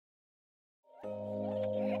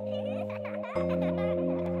Laying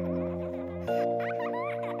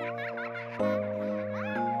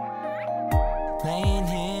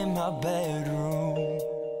in my bedroom,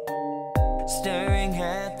 staring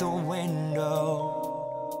at the window,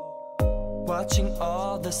 watching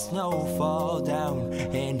all the snow fall down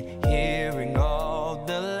and hearing all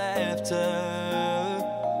the laughter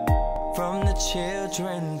from the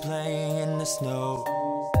children playing in the snow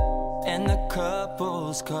and the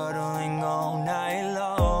couples cuddling all night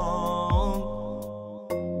long.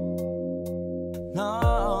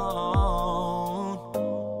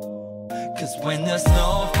 Cause when the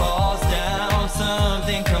snow falls down,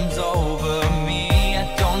 something comes over me.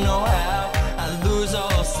 I don't know how, I lose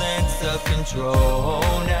all sense of control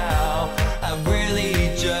now. I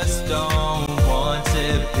really just don't want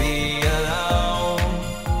to be alone.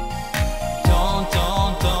 Don't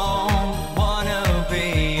wanna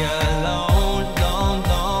be alone. Don't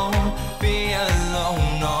be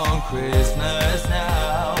alone on Christmas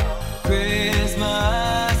now.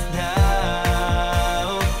 Christmas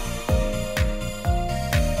now.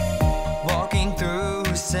 Walking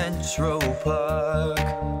through Central Park,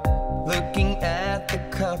 looking at the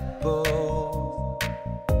couple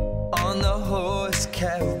on the horse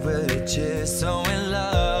carriages, so in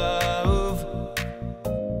love.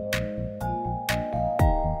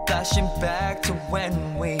 Flashing back to when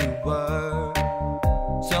we were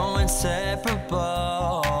so inseparable.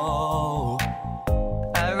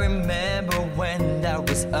 I remember when that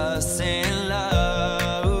was us in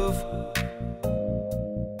love.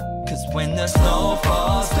 Cause when the snow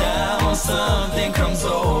falls down, something comes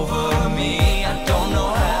over me. I don't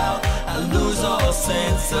know how, I lose all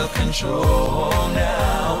sense of control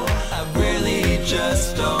now. I really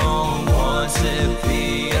just don't want to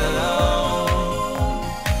be alone.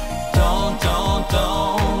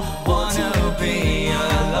 Don't wanna be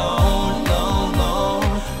alone,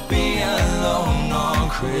 be alone on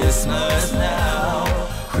Christmas now.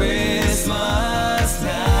 Christmas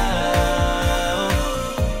now.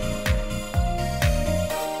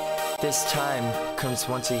 This time comes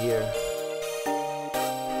once a year,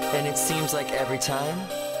 and it seems like every time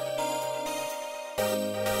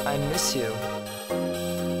I miss you.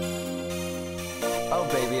 Oh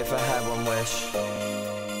baby, if I had one wish,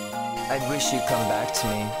 I'd wish you'd come back to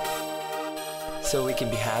me so we can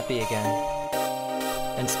be happy again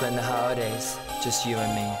and spend the holidays just you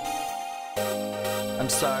and me. I'm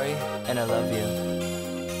sorry and I love you,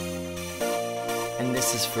 and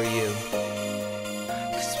this is for you.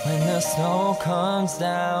 Cause when the snow comes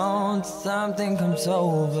down, something comes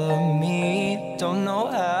over me. Don't know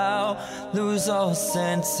how, lose all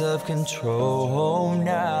sense of control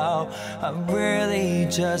now. I really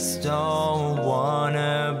just don't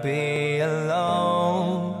wanna be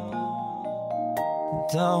alone.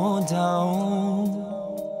 Don't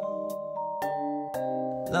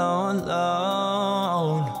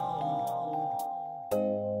alone.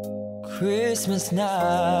 Christmas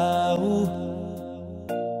now.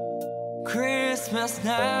 Christmas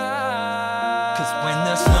now. Cause when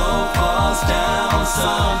the snow falls down,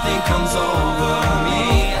 something comes over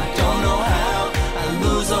me. I don't know how, I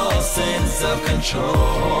lose all sense of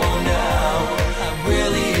control now. I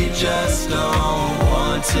really just don't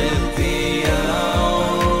want to be alone.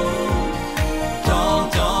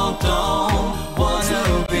 Don't wanna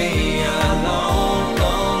be alone,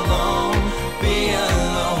 be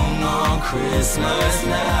alone on Christmas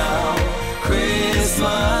now.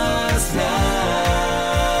 Christmas now.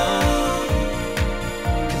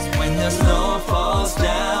 Cause when the snow falls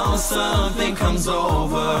down, something comes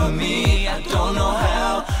over me. I don't know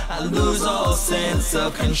how, I lose all sense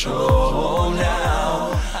of control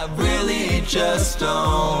now. I really just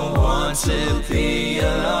don't want to be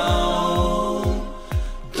alone.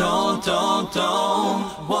 Don't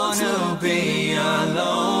wanna be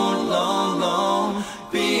alone,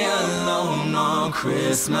 be alone on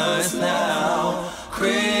Christmas now.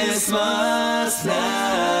 Christmas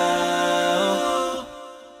now.